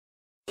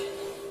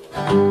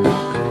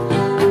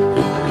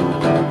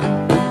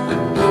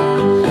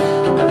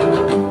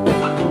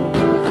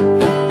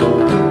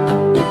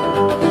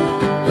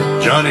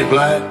Johnny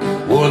Black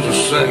was a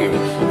singer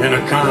in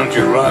a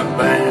country rock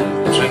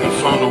band, singing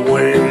from the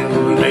Wayn,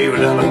 and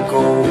David Allen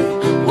Cole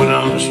would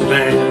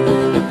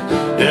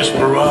understand.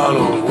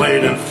 Desperadoes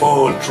waiting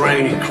for a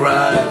train, he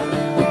cried.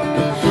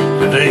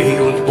 The day he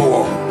was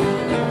born,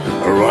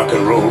 a rock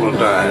and roller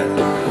died.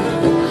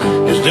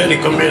 His daddy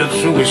committed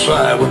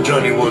suicide when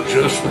Johnny was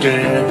just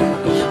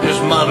 10. His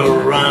mother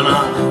ran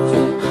off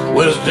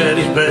with his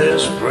daddy's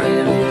best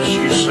friend.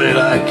 She said,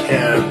 I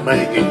can't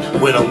make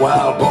it with a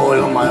wild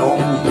boy on my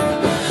own.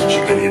 She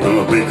gave him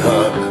a big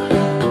hug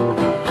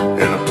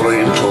and a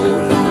plain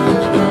toy.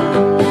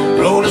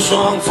 Wrote a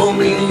song for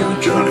me and you,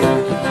 Johnny,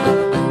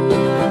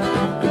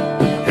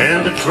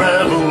 and the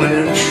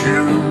traveling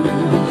shoes.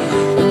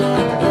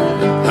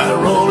 I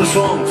wrote a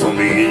song for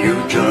me and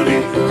you,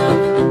 Johnny,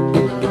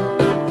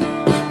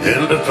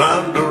 and the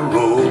thunder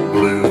road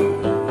blue.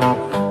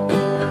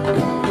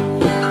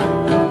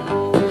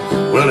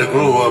 Well, he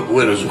grew up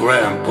with his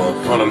grandpa,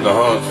 taught him the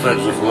hard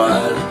facts of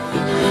life.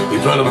 He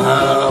taught him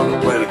how to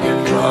play the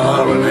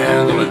guitar and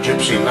handle a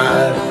gypsy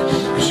knife.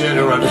 He said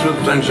there are two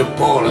things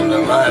important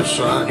in life,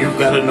 son, you've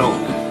got to know.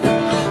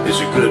 It's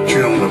a good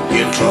tune of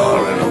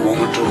guitar and a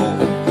woman to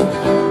hold.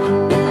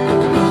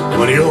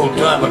 When the old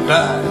timer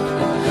died,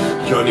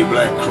 Johnny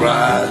Black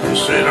cried. He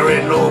said there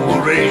ain't no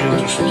more reason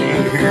to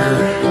stay here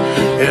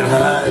and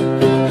hide.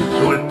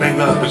 So he picked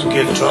up his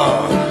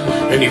guitar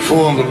and he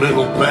formed a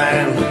little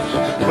band.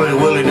 Play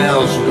Willie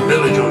Nelson,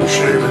 Billy Joe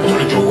Shaver,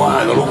 Tony Joe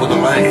White all over the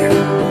land.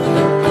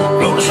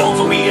 Wrote a song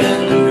for me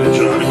and you,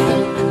 Johnny,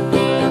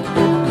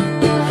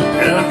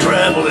 and a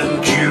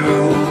traveling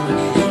Jew.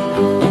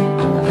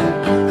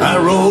 I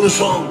wrote a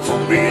song for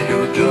me and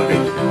you, Johnny,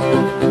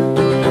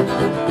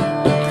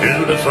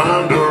 and the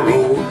thunder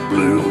road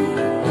blue.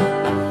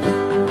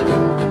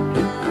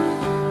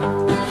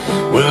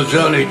 Well,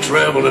 Johnny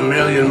traveled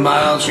 1,000,000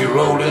 miles. He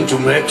rode into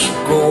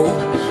Mexico,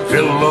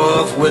 fell in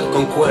love with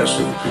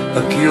Conquesta,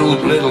 a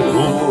cute little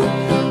whore.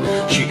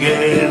 She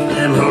gave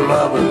him her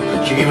lovin',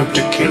 she gave him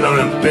tequila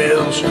and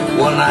pills.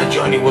 One night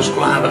Johnny was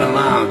climbing a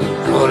mountain,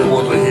 thought it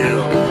was a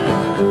hill.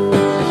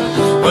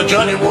 But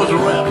Johnny was a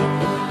rebel,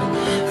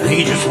 and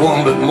he just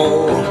wanted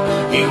more.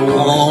 He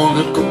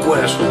wanted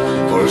Conquesta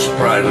for his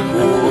private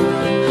war.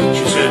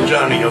 She said,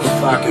 Johnny, you're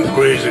fucking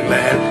crazy,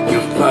 man,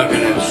 you're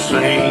fucking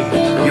insane.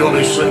 You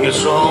only sing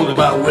songs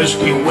about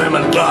whiskey,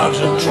 women, dogs,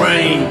 and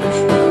trains.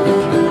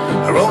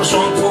 I wrote a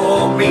song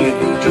for me and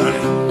you,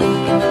 Johnny,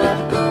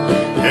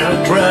 and a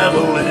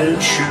traveling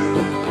shoe.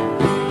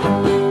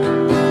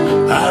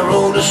 I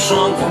wrote a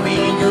song for me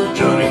and you,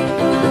 Johnny,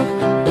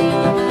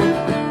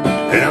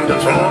 and the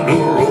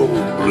thunder road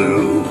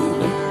blue.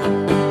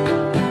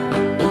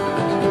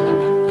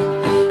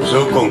 So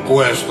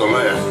Conquesta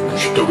left,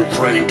 she took a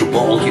train to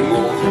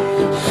Baltimore.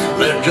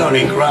 Left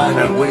Johnny crying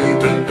and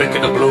weeping,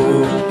 picking the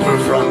blues for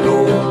her front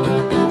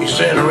door. He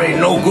said there ain't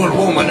no good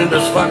woman in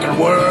this fucking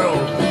world.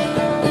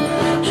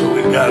 So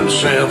we got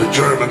himself a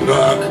German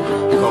dog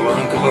called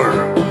Uncle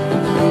Herb.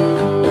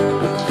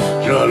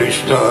 Johnny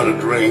started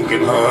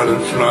drinking hard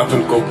and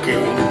snorting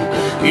cocaine.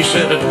 He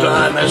said the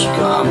time has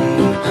come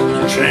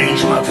to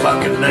change my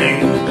fucking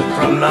name.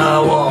 From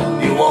now on,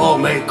 you all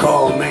may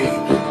call me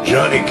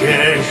Johnny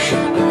Cash.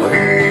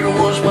 He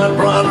was my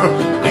brother,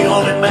 the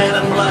only man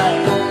in black.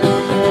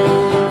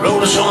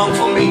 Wrote a song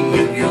for me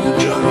and you,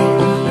 Johnny,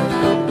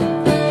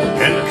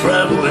 and the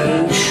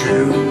traveling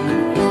shoe.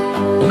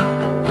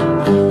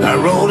 I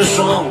wrote a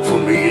song for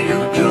me and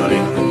you,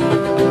 Johnny,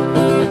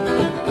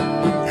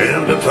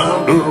 and the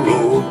thunder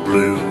road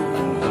blue.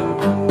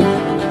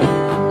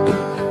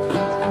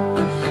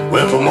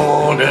 Well, for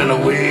more than a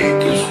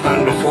week, it's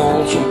time to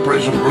fall some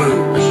prison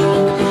blues.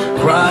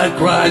 Cry,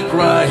 cry,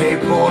 cry, hey,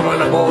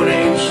 Portland, a boy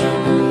named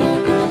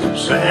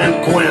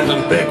San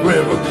Quentin, Big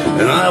River,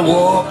 and I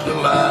walked the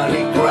line,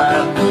 he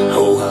cried,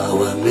 oh,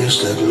 how I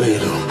miss that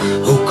little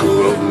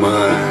hooker of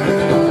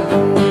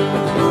mine.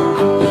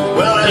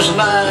 Well, last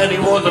night he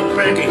was a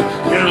picking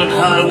in that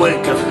highway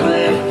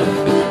cafe.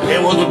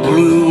 There was a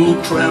blue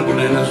tremble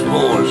in his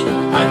voice,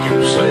 I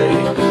can say.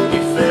 He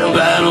fell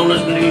down on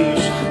his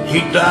knees, he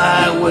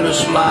died with a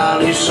smile.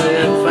 He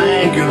said,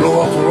 thank you,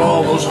 Lord, for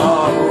all those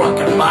hard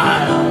rockin'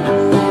 miles.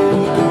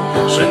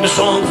 Sing a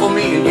song for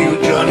me and you,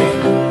 Johnny,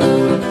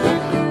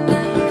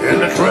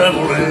 and the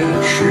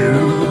traveling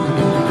shoes.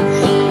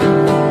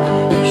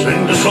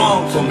 Sing the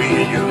song for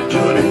me and you,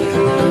 Johnny,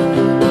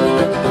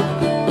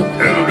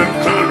 and the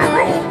thunder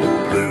road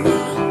blue.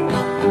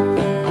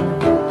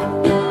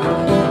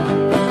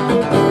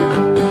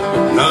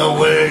 Now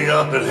way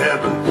up in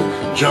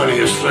heaven, Johnny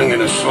is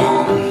singing a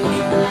song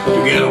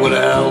together with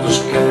Aldous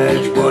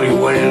Cash, Buddy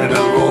Waylon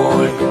and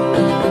Roy.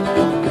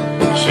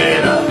 He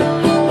said,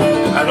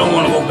 I don't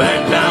want to go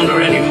back down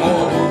there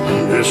anymore.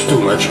 There's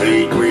too much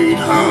hate, greed,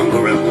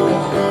 hunger, and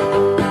war.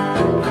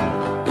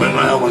 When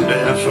now and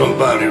then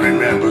somebody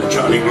remembers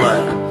Johnny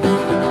Black.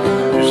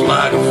 It's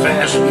like a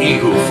fast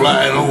eagle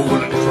flying over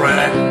the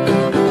track.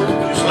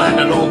 Just like ride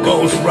that old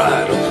ghost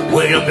rider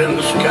way up in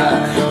the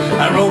sky.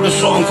 I wrote a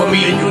song for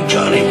me and you,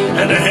 Johnny,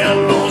 and the hell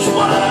knows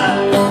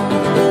why.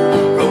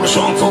 Wrote a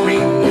song for me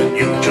and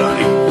you,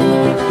 Johnny,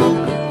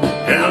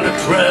 and the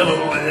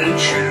traveling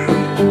shoe.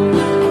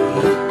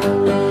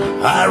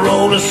 I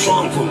wrote a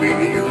song for me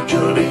and you,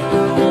 Johnny,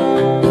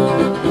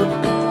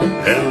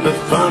 and the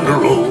thunder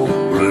rolled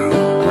blue.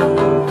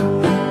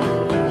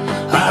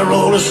 I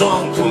wrote a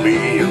song for